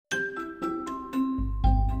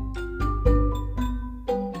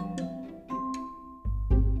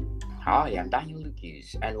I am Daniel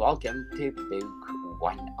Lucas, and welcome to Book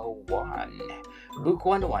 101. Book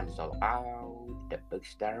 101 is all about the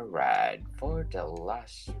books that I read for the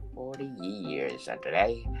last 40 years, and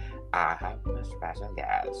today I have a special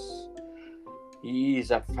guest. He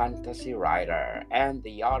is a fantasy writer and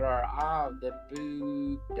the author of the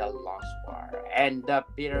book The Lost War and the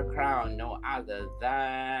Peter Crown, no other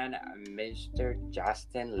than Mr.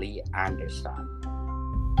 Justin Lee Anderson.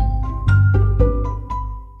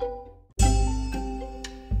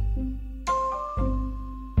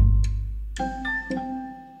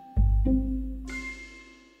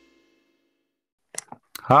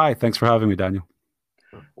 Hi, thanks for having me, Daniel.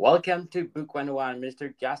 Welcome to Book 101,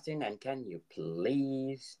 Mr. Justin, and can you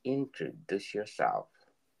please introduce yourself?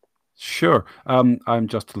 Sure. I'm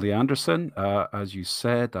Justin Lee Anderson. As you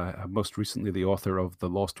said, I'm most recently the author of The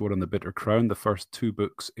Lost War and the Bitter Crown, the first two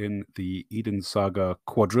books in the Eidyn saga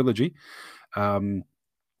quadrilogy.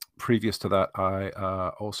 Previous to that, I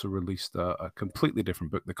also released a completely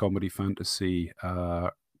different book, the comedy fantasy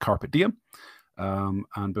Carpet Diem.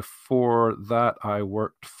 And before that, I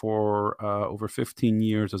worked for over 15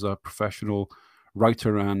 years as a professional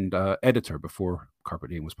writer and editor before Carpet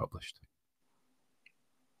Diem was published.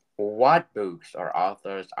 What books or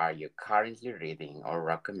authors are you currently reading or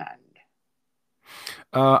recommend?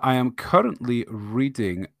 I am currently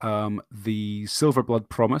reading The Silver Blood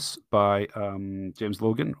Promise by James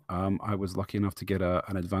Logan. I was lucky enough to get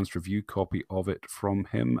an advanced review copy of it from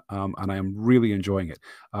him, and I am really enjoying it.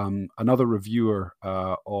 Another reviewer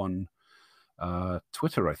on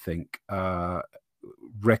Twitter, I think,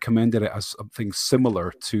 recommended it as something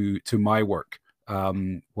similar to my work.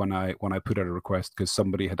 When I put out a request, because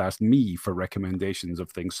somebody had asked me for recommendations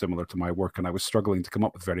of things similar to my work, and I was struggling to come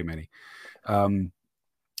up with very many.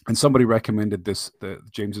 And somebody recommended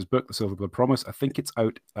James's book, The Silver Blood Promise. I think it's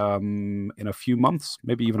out in a few months,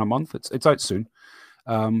 maybe even a month. It's out soon,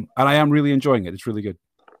 and I am really enjoying it. It's really good.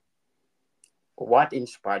 What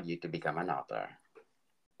inspired you to become an author?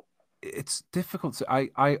 It's difficult.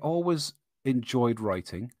 I always enjoyed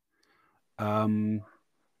writing. I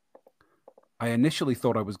initially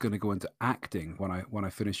thought I was going to go into acting when I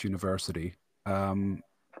finished university, and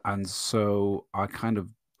so I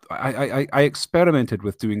experimented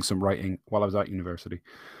with doing some writing while I was at university.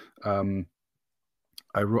 I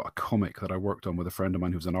wrote a comic that I worked on with a friend of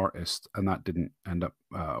mine who's an artist, and that didn't end up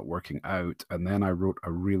working out. And then I wrote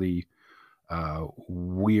a really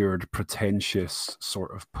weird, pretentious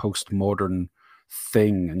sort of postmodern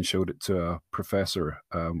thing and showed it to a professor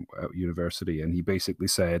at university, and he basically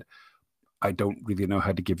said, I don't really know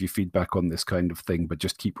how to give you feedback on this kind of thing, but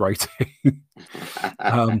just keep writing.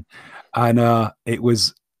 And it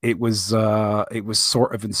was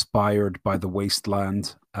sort of inspired by The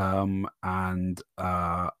Wasteland, and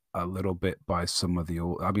a little bit by some of the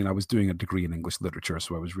old. I mean, I was doing a degree in English literature,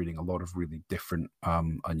 so I was reading a lot of really different,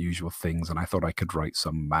 unusual things, and I thought I could write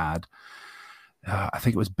some mad. I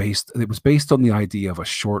think it was based on the idea of a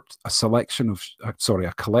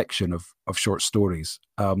collection of short stories.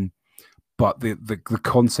 But the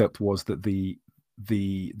concept was that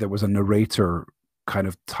there was a narrator kind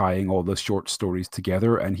of tying all the short stories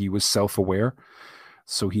together, and he was self-aware,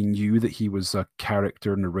 so he knew that he was a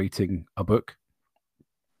character narrating a book.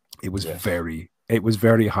 It was Yes. very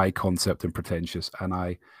high concept and pretentious, and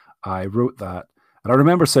I wrote that. And I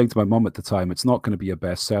remember saying to my mom at the time, it's not going to be a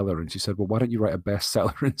bestseller, and she said, well, why don't you write a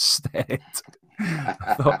bestseller instead?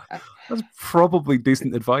 I thought, that's probably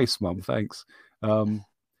decent advice, Mom, thanks.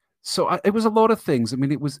 So it was a lot of things. I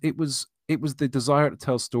mean, it was the desire to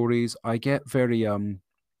tell stories. I get very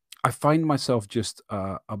I find myself just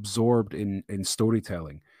absorbed in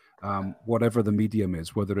storytelling, whatever the medium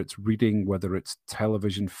is, whether it's reading, whether it's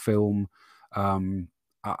television, film. I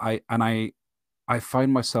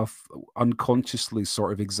find myself unconsciously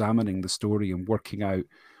sort of examining the story and working out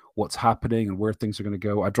what's happening and where things are going to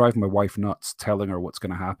go. I drive my wife nuts telling her what's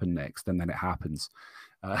going to happen next, and then it happens.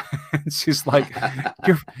 And she's like,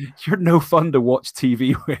 "You're no fun to watch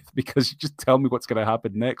TV with because you just tell me what's going to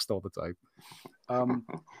happen next all the time."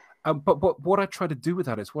 But what I try to do with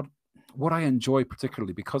that is what I enjoy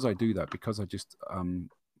particularly, because I do that, because I just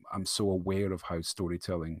I'm so aware of how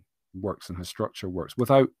storytelling works and how structure works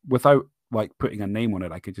without like putting a name on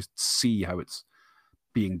it. I could just see how it's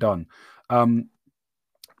being done.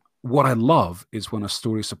 What I love is when a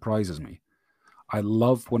story surprises me. I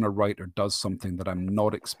love when a writer does something that I'm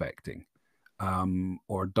not expecting,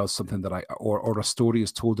 or does something that or a story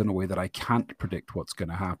is told in a way that I can't predict what's going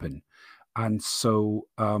to happen. And so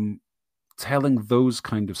telling those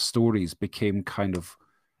kind of stories became kind of,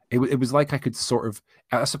 it was like I could sort of,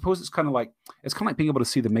 I suppose it's kind of like being able to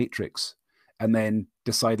see the Matrix and then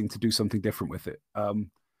deciding to do something different with it.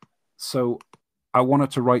 So I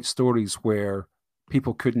wanted to write stories where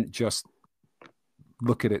people couldn't just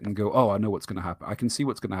look at it and go, "Oh, I know what's going to happen. I can see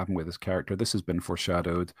what's going to happen with this character. This has been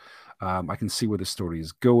foreshadowed. I can see where the story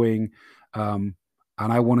is going." And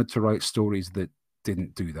I wanted to write stories that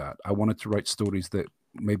didn't do that. I wanted to write stories that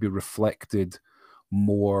maybe reflected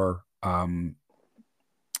more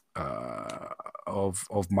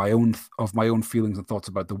of my own feelings and thoughts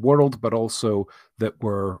about the world, but also that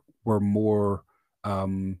were more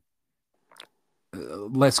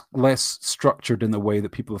less structured in the way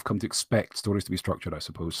that people have come to expect stories to be structured, I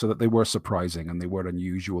suppose, so that they were surprising and they were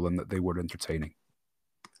unusual and that they were entertaining.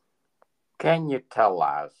 Can you tell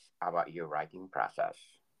us about your writing process?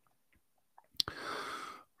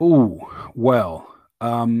 Oh, well,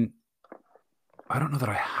 I don't know that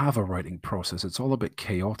I have a writing process. It's all a bit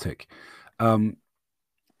chaotic. Um,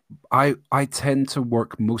 I tend to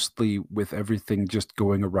work mostly with everything just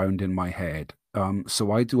going around in my head.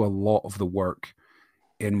 So I do a lot of the work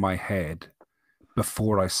in my head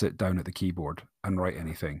before I sit down at the keyboard and write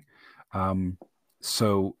anything. Um,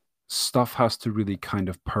 so stuff has to really kind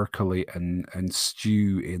of percolate and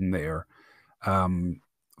stew in there um,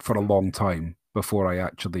 for a long time before I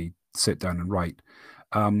actually sit down and write.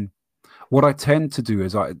 Um, what I tend to do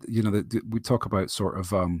is we talk about sort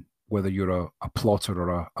of whether you're a plotter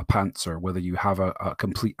or a pantser, whether you have a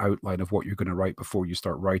complete outline of what you're going to write before you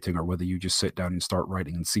start writing, or whether you just sit down and start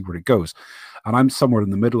writing and see where it goes. And I'm somewhere in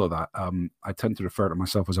the middle of that. I tend to refer to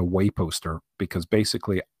myself as a wayposter because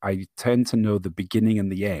basically I tend to know the beginning and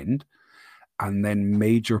the end, and then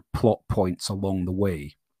major plot points along the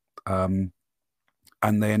way. And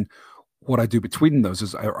then what I do between those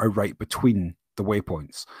is I write between the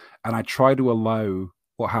waypoints, and I try to allow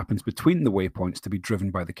what happens between the waypoints to be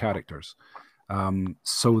driven by the characters,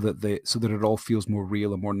 so that it all feels more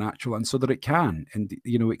real and more natural, and so that it can, and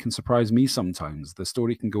it can surprise me sometimes. The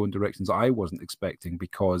story can go in directions I wasn't expecting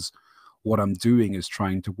because what I'm doing is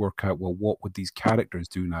trying to work out, well, what would these characters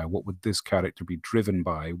do now? What would this character be driven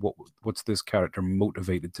by? What's this character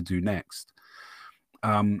motivated to do next?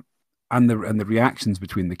 Um, and the reactions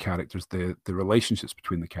between the characters, the relationships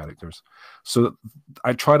between the characters. So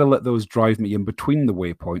I try to let those drive me in between the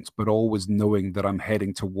waypoints, but always knowing that I'm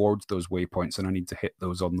heading towards those waypoints and I need to hit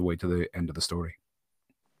those on the way to the end of the story.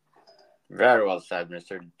 Very well said,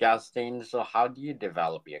 Mr. Justin. So, how do you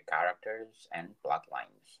develop your characters and plot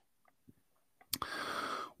lines?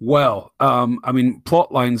 Well, I mean,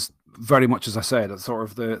 plot lines very much as I said, it's sort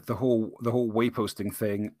of the whole wayposting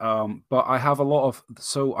thing. But I have a lot of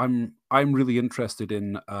so I'm really interested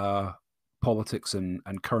in politics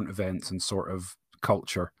and current events and sort of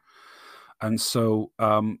culture, and so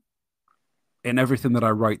in everything that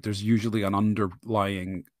I write, there's usually an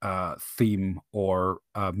underlying theme or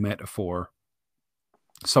metaphor.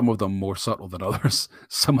 Some of them more subtle than others.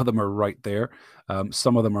 Some of them are right there.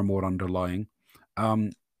 Some of them are more underlying.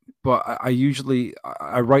 Um, but I usually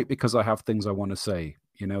I write because I have things I want to say.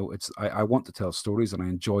 I want to tell stories and I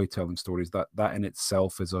enjoy telling stories. That in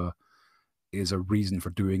itself is a reason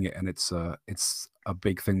for doing it, and it's a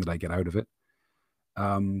big thing that I get out of it.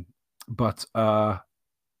 But other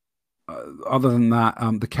than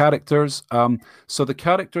that, the characters. So the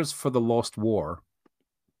characters for the Lost War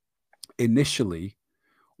initially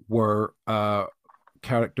were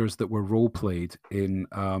characters that were role played in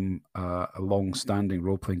a long standing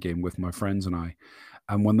role playing game with my friends and I.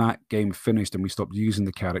 And when that game finished and we stopped using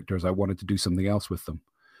the characters, I wanted to do something else with them.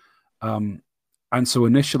 Um, and so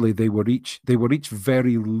initially they were each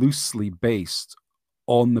very loosely based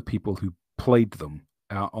on the people who played them,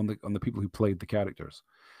 on the people who played the characters.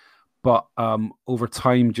 But over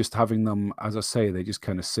time, just having them, as I say, they just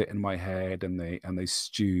kind of sit in my head and they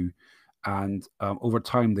stew, and over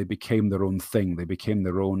time they became their own thing. They became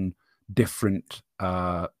their own different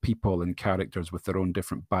people and characters with their own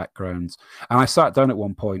different backgrounds. And I sat down at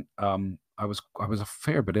one point. I was a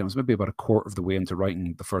fair bit in. I was maybe about a quarter of the way into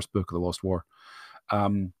writing the first book of the Lost War.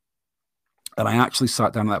 Um, and I actually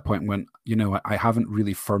sat down at that point and went, I haven't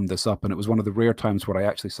really firmed this up. And it was one of the rare times where I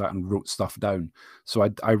actually sat and wrote stuff down. So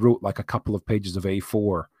I wrote like a couple of pages of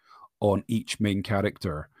A4 on each main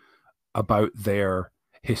character about their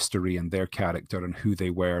history and their character and who they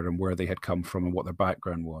were and where they had come from and what their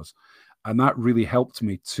background was. And that really helped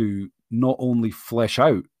me to not only flesh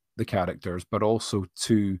out the characters, but also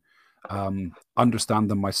to understand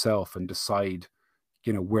them myself and decide,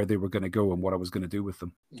 where they were going to go and what I was going to do with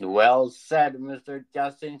them. Well said, Mr.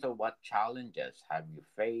 Justin. So, what challenges have you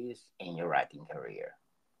faced in your writing career?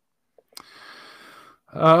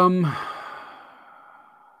 Um,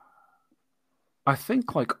 I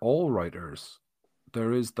think, like all writers,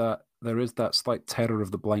 there is that slight terror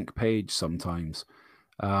of the blank page sometimes.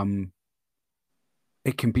 Um,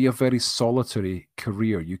 it can be a very solitary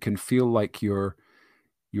career. You can feel like you're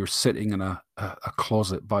sitting in a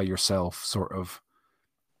closet by yourself, sort of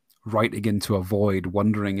writing into a void,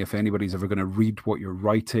 wondering if anybody's ever going to read what you're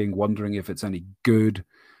writing, wondering if it's any good.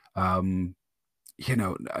 Um,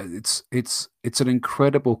 it's an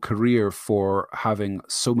incredible career for having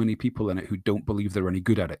so many people in it who don't believe they're any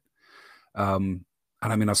good at it. Um,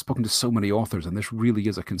 and I mean, I've spoken to so many authors, and this really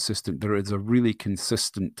is there is a really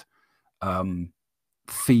consistent um,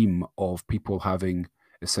 theme of people having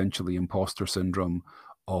essentially imposter syndrome,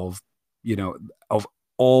 of, you know, of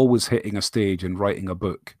always hitting a stage and writing a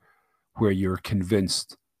book where you're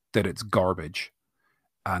convinced that it's garbage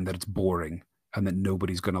and that it's boring and that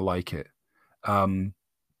nobody's going to like it. Um,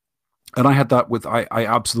 and I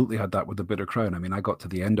absolutely had that with The Bitter Crown. I mean, I got to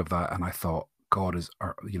the end of that and I thought, God,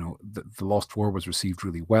 the Lost War was received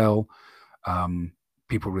really well. Um,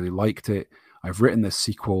 People really liked it. I've written this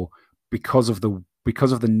sequel because of the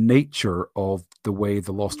nature of the way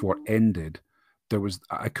The Lost War ended.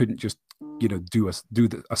 I couldn't just do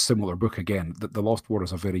a similar book again. The Lost War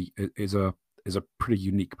is a pretty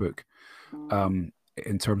unique book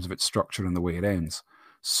in terms of its structure and the way it ends.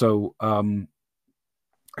 So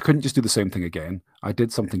I couldn't just do the same thing again. I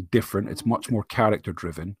did something different. It's much more character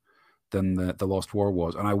driven than the Lost War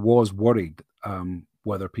was, and I was worried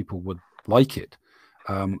whether people would like it.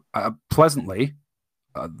 Pleasantly,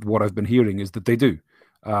 what I've been hearing is that they do,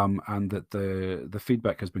 and that the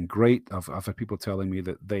feedback has been great. I've had people telling me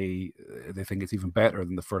that they think it's even better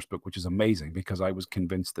than the first book, which is amazing because I was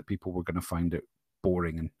convinced that people were going to find it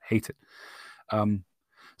boring and hate it.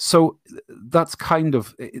 So that's kind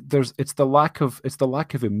of it's the lack of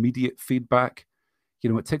immediate feedback.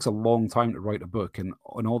 It takes a long time to write a book, and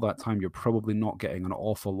in all that time, you're probably not getting an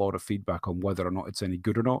awful lot of feedback on whether or not it's any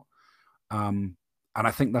good or not. And I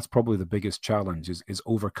think that's probably the biggest challenge is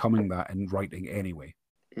overcoming that and writing anyway.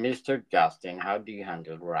 Mr. Justin, how do you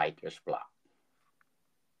handle writer's block?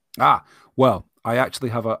 Well, I actually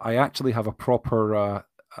have a proper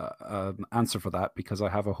answer for that because I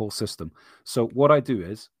have a whole system. So what I do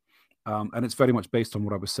is, and it's very much based on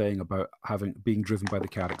what I was saying about being driven by the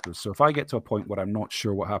characters. So if I get to a point where I'm not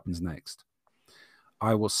sure what happens next,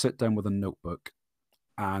 I will sit down with a notebook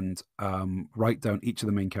and write down each of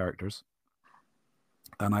the main characters,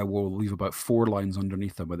 and I will leave about 4 lines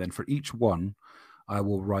underneath them. And then for each one, I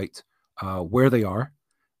will write where they are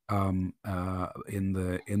in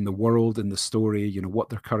the world, in the story, what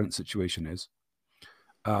their current situation is.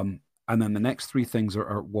 And then the next 3 things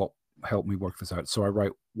are what help me work this out. So I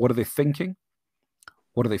write, what are they thinking?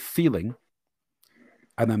 What are they feeling?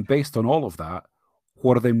 And then based on all of that,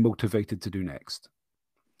 what are they motivated to do next?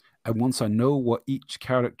 And once I know what each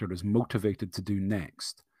character is motivated to do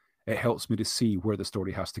next, it helps me to see where the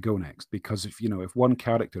story has to go next. Because if one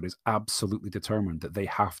character is absolutely determined that they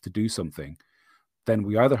have to do something, then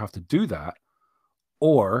we either have to do that,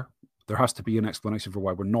 or there has to be an explanation for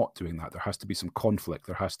why we're not doing that. There has to be some conflict.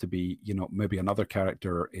 There has to be, maybe another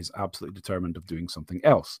character is absolutely determined of doing something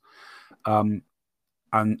else. And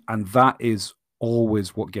that is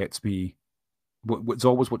always what gets me. It's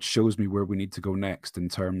always what shows me where we need to go next in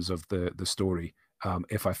terms of the story.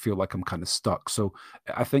 If I feel like I'm kind of stuck. So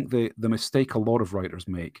I think the mistake a lot of writers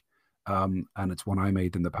make, and it's one I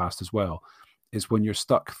made in the past as well, is when you're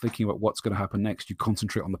stuck thinking about what's going to happen next, you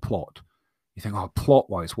concentrate on the plot. You think,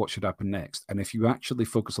 plot-wise, what should happen next? And if you actually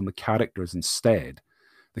focus on the characters instead,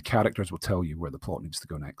 the characters will tell you where the plot needs to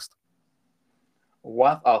go next.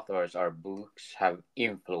 What authors or books have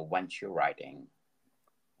influenced your writing?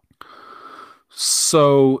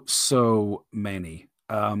 So many.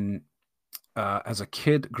 As a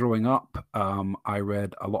kid growing up, I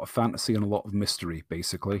read a lot of fantasy and a lot of mystery,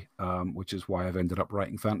 basically, which is why I've ended up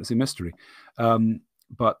writing fantasy mystery.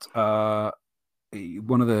 But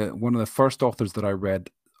one of the first authors that I read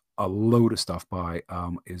a load of stuff by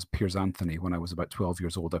is Piers Anthony. When I was about 12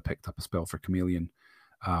 years old, I picked up A Spell for Chameleon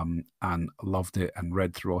and loved it, and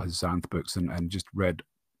read through all his Xanth books, and just read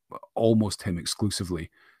almost him exclusively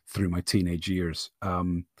through my teenage years,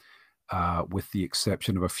 with the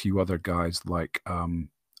exception of a few other guys like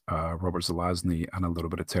Robert Zelazny and a little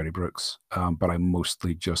bit of Terry Brooks. But I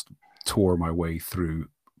mostly just tore my way through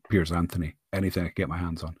Piers Anthony, anything I could get my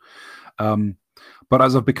hands on. But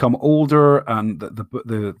as I've become older, and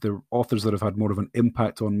the authors that have had more of an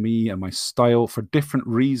impact on me and my style for different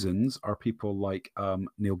reasons are people like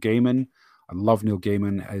Neil Gaiman. I love Neil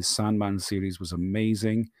Gaiman. His Sandman series was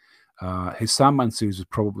amazing. His Sandman series was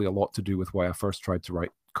probably a lot to do with why I first tried to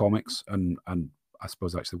write comics, and I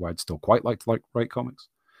suppose actually why I'd still quite like to write comics.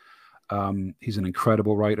 He's an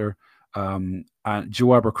incredible writer. And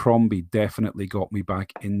Joe Abercrombie definitely got me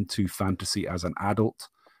back into fantasy as an adult.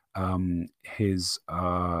 His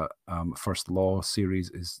First Law series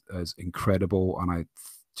is incredible, and I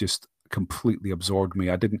just completely absorbed me.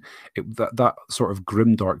 I didn't that sort of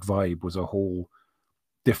grimdark vibe was a whole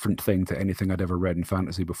different thing to anything I'd ever read in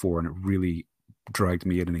fantasy before, and it really dragged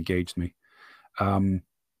me in and engaged me. And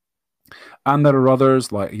there are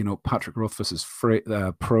others like, Patrick Rothfuss's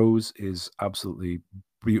prose is absolutely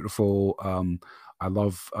beautiful. I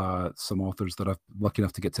love some authors that I've lucky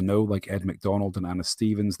enough to get to know, like Ed McDonald and Anna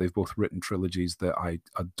Stevens. They've both written trilogies that I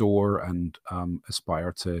adore and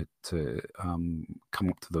aspire to come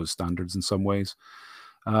up to those standards in some ways.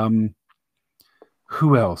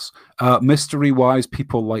 Who else? Mystery-wise,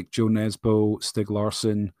 people like Joe Nesbo, Stig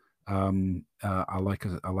Larsson. I like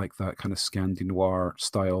that kind of Scandi noir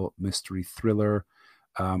style mystery thriller,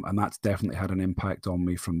 and that's definitely had an impact on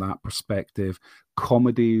me from that perspective.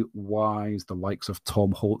 Comedy-wise, the likes of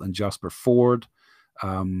Tom Holt and Jasper Fforde,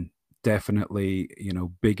 definitely,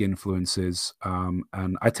 big influences.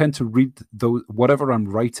 And I tend to read those, whatever I'm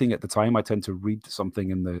writing at the time. I tend to read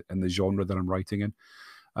something in the genre that I'm writing in.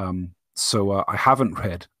 So I haven't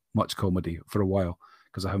read much comedy for a while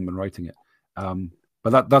because I haven't been writing it.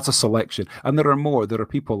 But that's a selection, and there are more. There are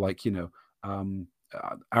people like Aaron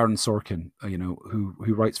Sorkin,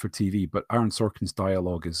 who writes for TV. But Aaron Sorkin's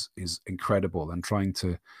dialogue is incredible, and trying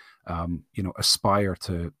to aspire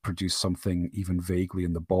to produce something even vaguely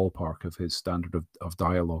in the ballpark of his standard of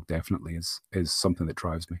dialogue definitely is something that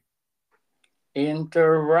drives me.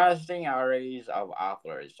 Interesting arrays of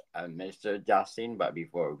authors, Mr. Justin. But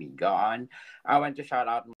before we go on, I want to shout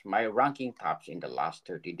out my ranking tops in the last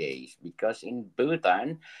 30 days, because in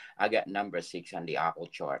Bhutan, I got number 6 on the Apple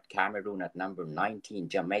chart, Cameroon at number 19,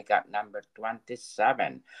 Jamaica at number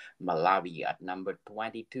 27, Malawi at number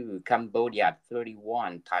 22, Cambodia at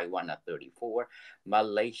 31, Taiwan at 34,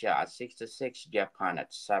 Malaysia at 66, Japan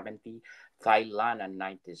at 70, Thailand at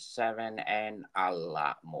 97, and a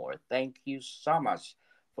lot more. Thank you so much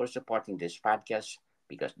for supporting this podcast,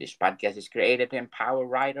 because this podcast is created to empower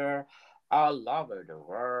writer all over the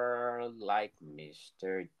world like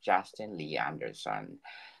Mr. Justin Lee Anderson.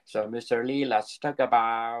 So, Mr. Lee, let's talk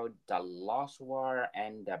about The Lost War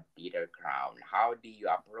and The Bitter Crown. How do you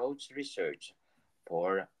approach research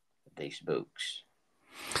for these books?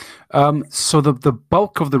 So the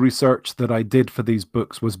bulk of the research that I did for these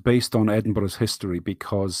books was based on Edinburgh's history,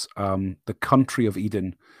 because the country of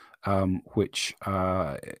Eidyn, which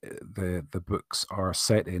the books are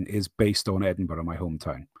set in, is based on Edinburgh, my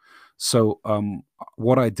hometown. So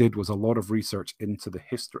what I did was a lot of research into the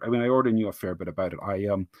history. I mean, I already knew a fair bit about it.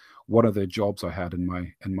 One of the jobs I had in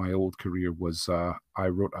my old career was I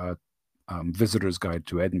wrote a visitor's guide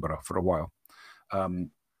to Edinburgh for a while.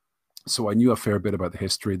 So I knew a fair bit about the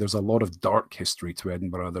history. There's a lot of dark history to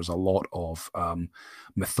Edinburgh. There's a lot of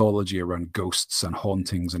mythology around ghosts and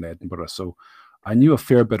hauntings in Edinburgh. So I knew a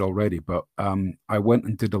fair bit already, but I went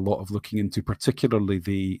and did a lot of looking into particularly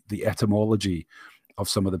the etymology of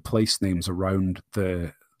some of the place names around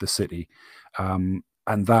the city. And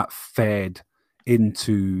that fed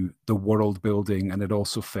into the world building, and it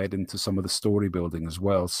also fed into some of the story building as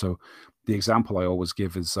well. So the example I always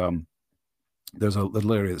give is there's a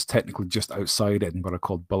little area that's technically just outside Edinburgh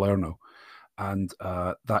called Balerno, and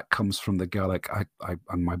that comes from the Gaelic.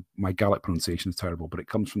 And my Gaelic pronunciation is terrible, but it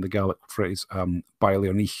comes from the Gaelic phrase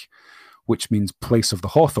Bailionich, which means place of the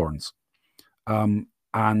hawthorns.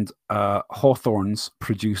 And hawthorns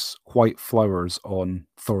produce white flowers on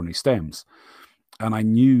thorny stems. And I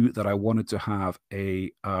knew that I wanted to have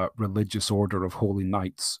a religious order of holy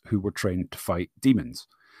knights who were trained to fight demons.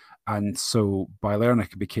 And so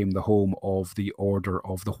Bailernich became the home of the Order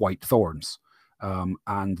of the White Thorns,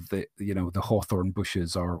 and the hawthorn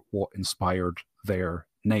bushes are what inspired their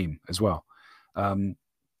name as well.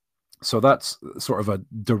 So that's sort of a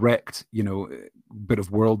direct, bit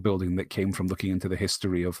of world building that came from looking into the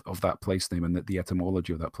history of that place name and the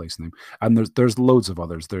etymology of that place name. And there's loads of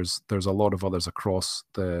others. There's a lot of others across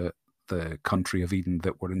the country of Eidyn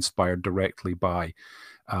that were inspired directly by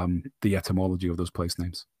the etymology of those place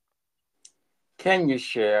names. Can you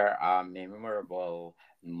share a memorable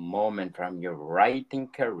moment from your writing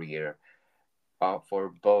career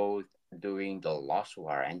for both doing The Lost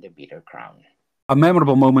War and The Bitter Crown? A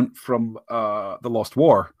memorable moment from The Lost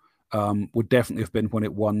War would definitely have been when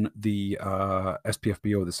it won the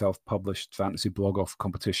SPFBO, the Self-Published Fantasy Blog Off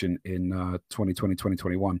competition in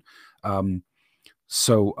 2020-2021.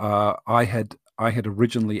 So I had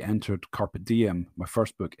originally entered Carpe Diem, my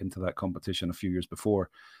first book, into that competition a few years before,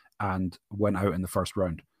 and went out in the first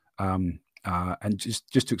round. And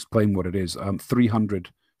just to explain what it is,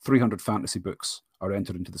 300 fantasy books are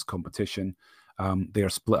entered into this competition. They are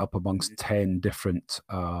split up amongst 10 different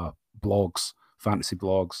blogs, fantasy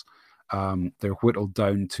blogs. They're whittled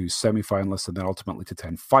down to semi-finalists and then ultimately to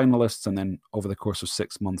 10 finalists. And then over the course of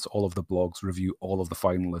 6 months, all of the blogs review all of the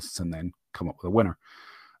finalists and then come up with a winner.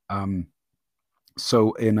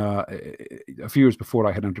 So in a few years before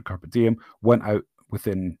I had entered Carpe Diem, went out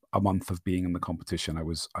within a month of being in the competition. I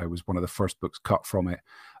was one of the first books cut from it.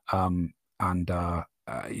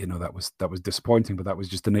 You know, that was disappointing, but that was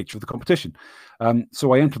just the nature of the competition.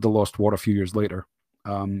 So I entered the Lost War a few years later,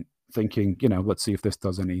 thinking, you know, let's see if this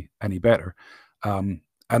does any better. And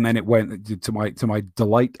then it went to my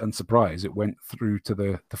delight and surprise. It went through to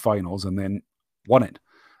the finals and then won it,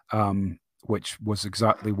 which was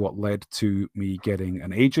exactly what led to me getting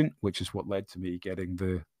an agent, which is what led to me getting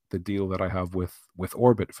the deal that I have with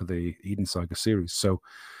Orbit for the Eidyn Saga series. So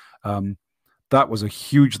that was a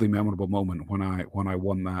hugely memorable moment when I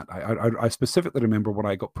won that. I specifically remember when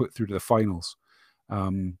I got put through to the finals,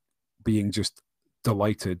 being just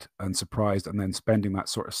delighted and surprised, and then spending that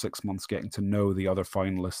sort of 6 months getting to know the other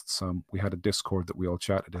finalists. We had a Discord that we all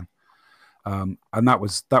chatted in, and that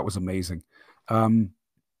was amazing. And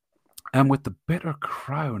with the Bitter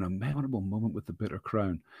Crown, a memorable moment with the Bitter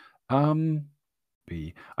Crown.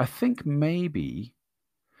 I think maybe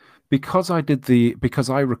because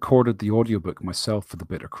I recorded the audiobook myself for the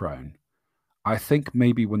Bitter Crown, I think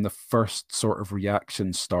maybe when the first sort of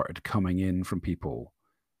reactions started coming in from people,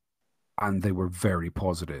 and they were very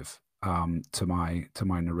positive to my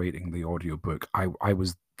narrating the audiobook, I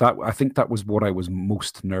think that was what I was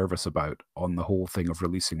most nervous about on the whole thing of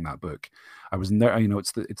releasing that book. I was you know,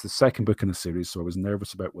 it's the second book in the series, so I was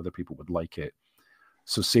nervous about whether people would like it.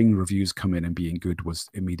 So seeing reviews come in and being good was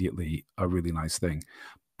immediately a really nice thing.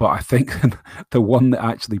 But I think the one that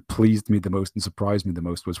actually pleased me the most and surprised me the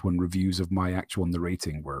most was when reviews of my actual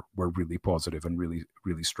narrating were really positive and really,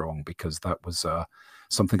 really strong, because that was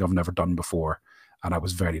something I've never done before, and I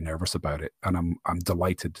was very nervous about it. And I'm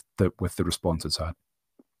delighted with the response it's had.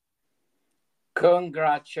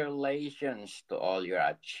 Congratulations to all your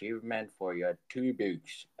achievement for your 2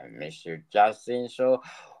 books, Mr. Justin. So,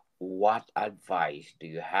 what advice do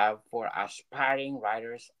you have for aspiring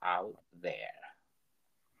writers out there?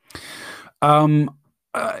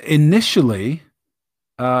 Initially,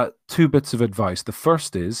 2 bits of advice. The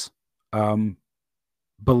first is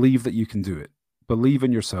believe that you can do it. Believe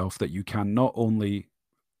in yourself that you can not only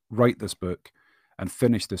write this book and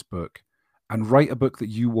finish this book and write a book that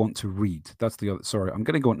you want to read. That's the other. Sorry, I'm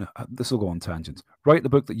going to go on. This will go on tangents. Write the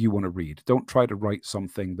book that you want to read. Don't try to write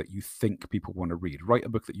something that you think people want to read. Write a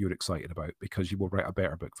book that you're excited about, because you will write a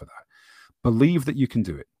better book for that. Believe that you can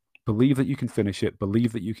do it. Believe that you can finish it.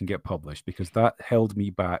 Believe that you can get published, because that held me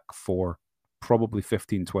back for probably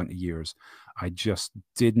 15, 20 years. I just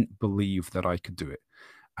didn't believe that I could do it.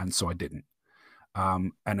 And so I didn't.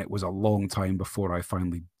 And it was a long time before I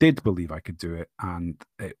finally did believe I could do it, and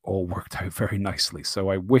it all worked out very nicely. So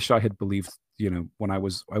I wish I had believed, you know, I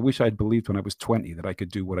wish I had believed when I was 20 that I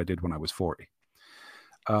could do what I did when I was 40.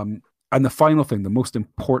 And the final thing, the most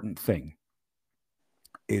important thing,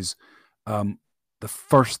 is the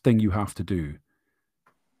first thing you have to do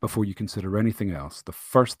before you consider anything else. The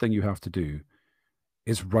first thing you have to do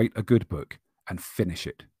is write a good book and finish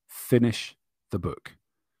it. Finish the book,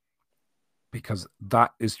 because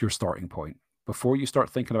that is your starting point. Before you start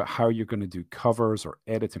thinking about how you're going to do covers or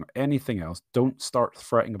editing or anything else, don't start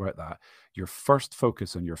fretting about that. Your first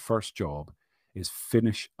focus and your first job is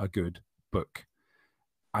finish a good book,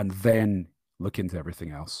 and then look into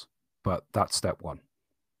everything else. But that's step 1.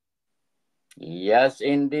 Yes,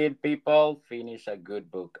 indeed, people. Finish a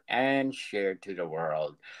good book and share to the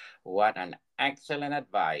world. What an excellent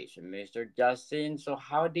advice, Mr. Justin. So,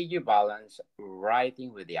 how did you balance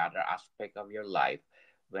writing with the other aspect of your life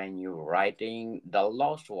when you're writing The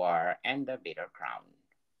Lost War and The Bitter Crown?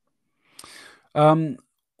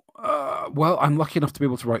 Well, I'm lucky enough to be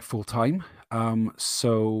able to write full time.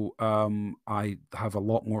 So I have a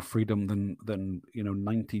lot more freedom than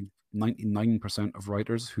 99% of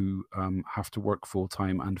writers who have to work full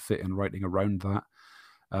time and fit in writing around that.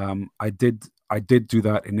 I did do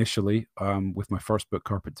that initially with my first book,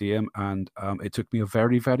 Carpet Diem, and it took me a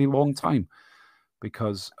very, very long time,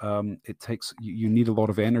 because it takes you need a lot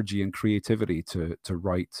of energy and creativity to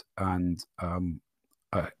write, and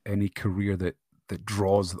any career that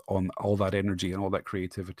draws on all that energy and all that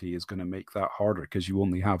creativity is going to make that harder, because you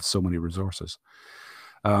only have so many resources.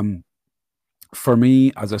 For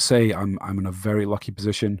me, as I say, I'm in a very lucky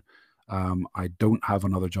position. I don't have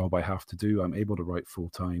another job I have to do. I'm able to write full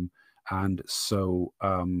time, And so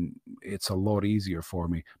it's a lot easier for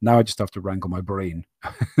me now. I just have to wrangle my brain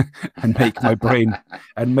and make my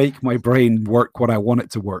brain work what I want it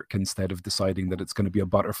to work, instead of deciding that it's going to be a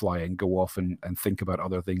butterfly and go off and think about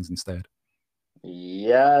other things instead.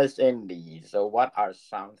 Yes, indeed. So, what are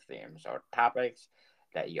some themes or topics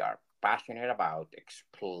that you are passionate about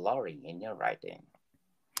exploring in your writing?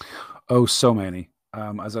 Oh, so many.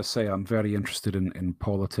 As I say, I'm very interested in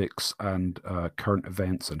politics and current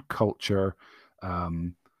events and culture.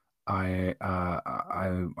 Um,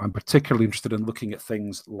 I'm particularly interested in looking at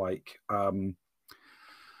things like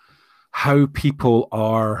how people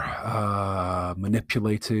are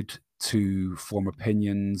manipulated to form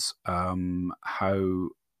opinions, how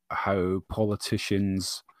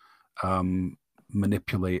politicians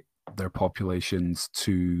manipulate their populations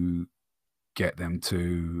to get them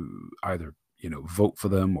to either vote for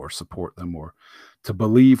them or support them or to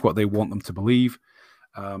believe what they want them to believe.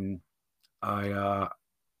 Um, I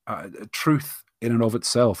Truth in and of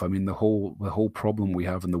itself. I mean, the whole problem we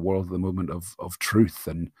have in the world at the moment of truth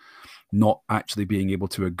and not actually being able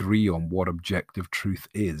to agree on what objective truth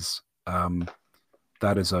is.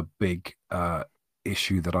 That is a big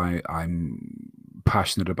issue that I'm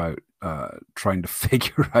passionate about trying to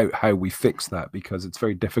figure out how we fix that, because it's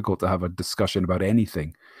very difficult to have a discussion about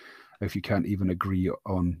anything if you can't even agree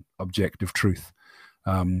on objective truth.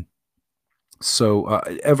 So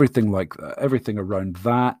everything around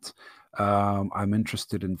that. I'm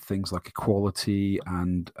interested in things like equality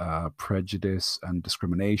and prejudice and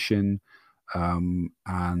discrimination,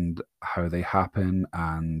 and how they happen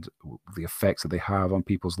and the effects that they have on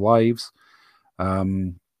people's lives.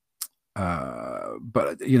 Um,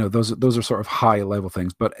 but those are sort of high level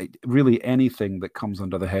things. But really, anything that comes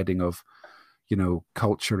under the heading of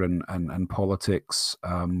culture and politics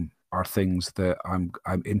are things that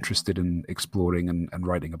I'm interested in exploring and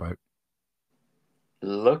writing about.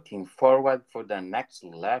 Looking forward for the next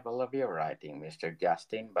level of your writing, Mr.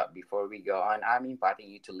 Justin. But before we go on, I'm inviting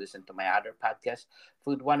you to listen to my other podcast,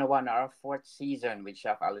 Food 101, our fourth season with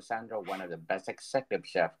Chef Alessandro, one of the best executive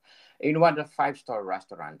chefs in one of the five-star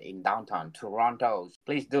restaurant in downtown Toronto.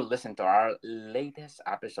 Please do listen to our latest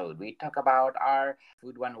episode. We talk about our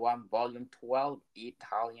Food 101 Volume 12,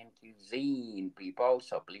 Italian cuisine, people.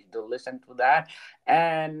 So please do listen to that.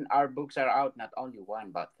 And our books are out, not only one,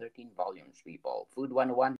 but 13 volumes, people. Food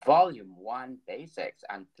 101, Volume 1, Basics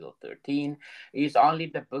until 13 is only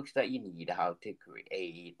the books that you need how to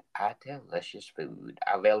create a delicious food.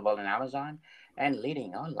 Available on Amazon and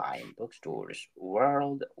leading online bookstores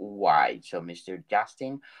worldwide. So, Mr.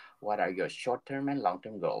 Justin, what are your short term and long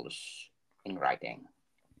term goals in writing?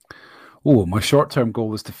 Oh, my short-term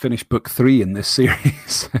goal is to finish book 3 in this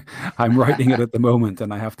series. I'm writing it at the moment,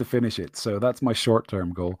 and I have to finish it. So that's my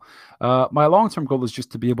short-term goal. My long-term goal is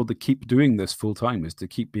just to be able to keep doing this full time, is to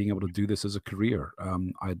keep being able to do this as a career.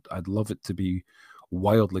 I'd love it to be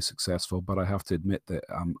wildly successful, but I have to admit that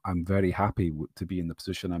I'm very happy to be in the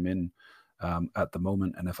position I'm in at the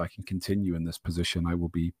moment. And if I can continue in this position, I will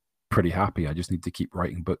be pretty happy. I just need to keep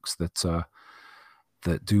writing books that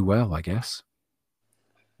do well, I guess.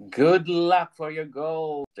 Good luck for your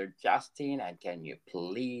goal, Mr. Justin. And can you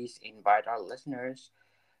please invite our listeners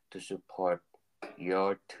to support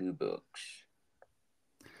your two books?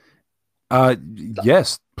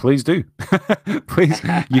 Yes, please do. Please,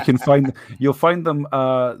 you'll find them.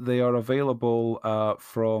 They are available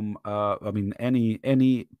from I mean,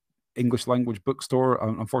 any English language bookstore.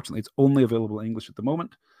 Unfortunately, it's only available in English at the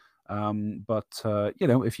moment. But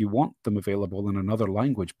if you want them available in another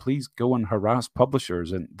language, please go and harass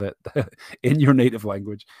publishers in that in your native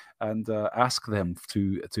language and ask them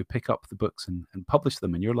to pick up the books and publish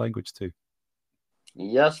them in your language too.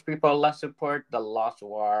 Yes, people, let's support the Lost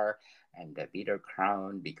War and the Bitter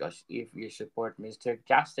Crown, because if you support Mr.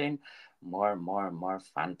 Justin, more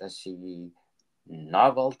fantasy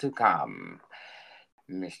novel to come.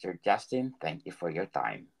 Mr. Justin, thank you for your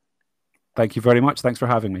time. Thank you very much. Thanks for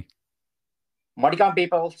having me. Moricon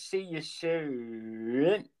people, see you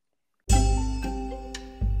soon.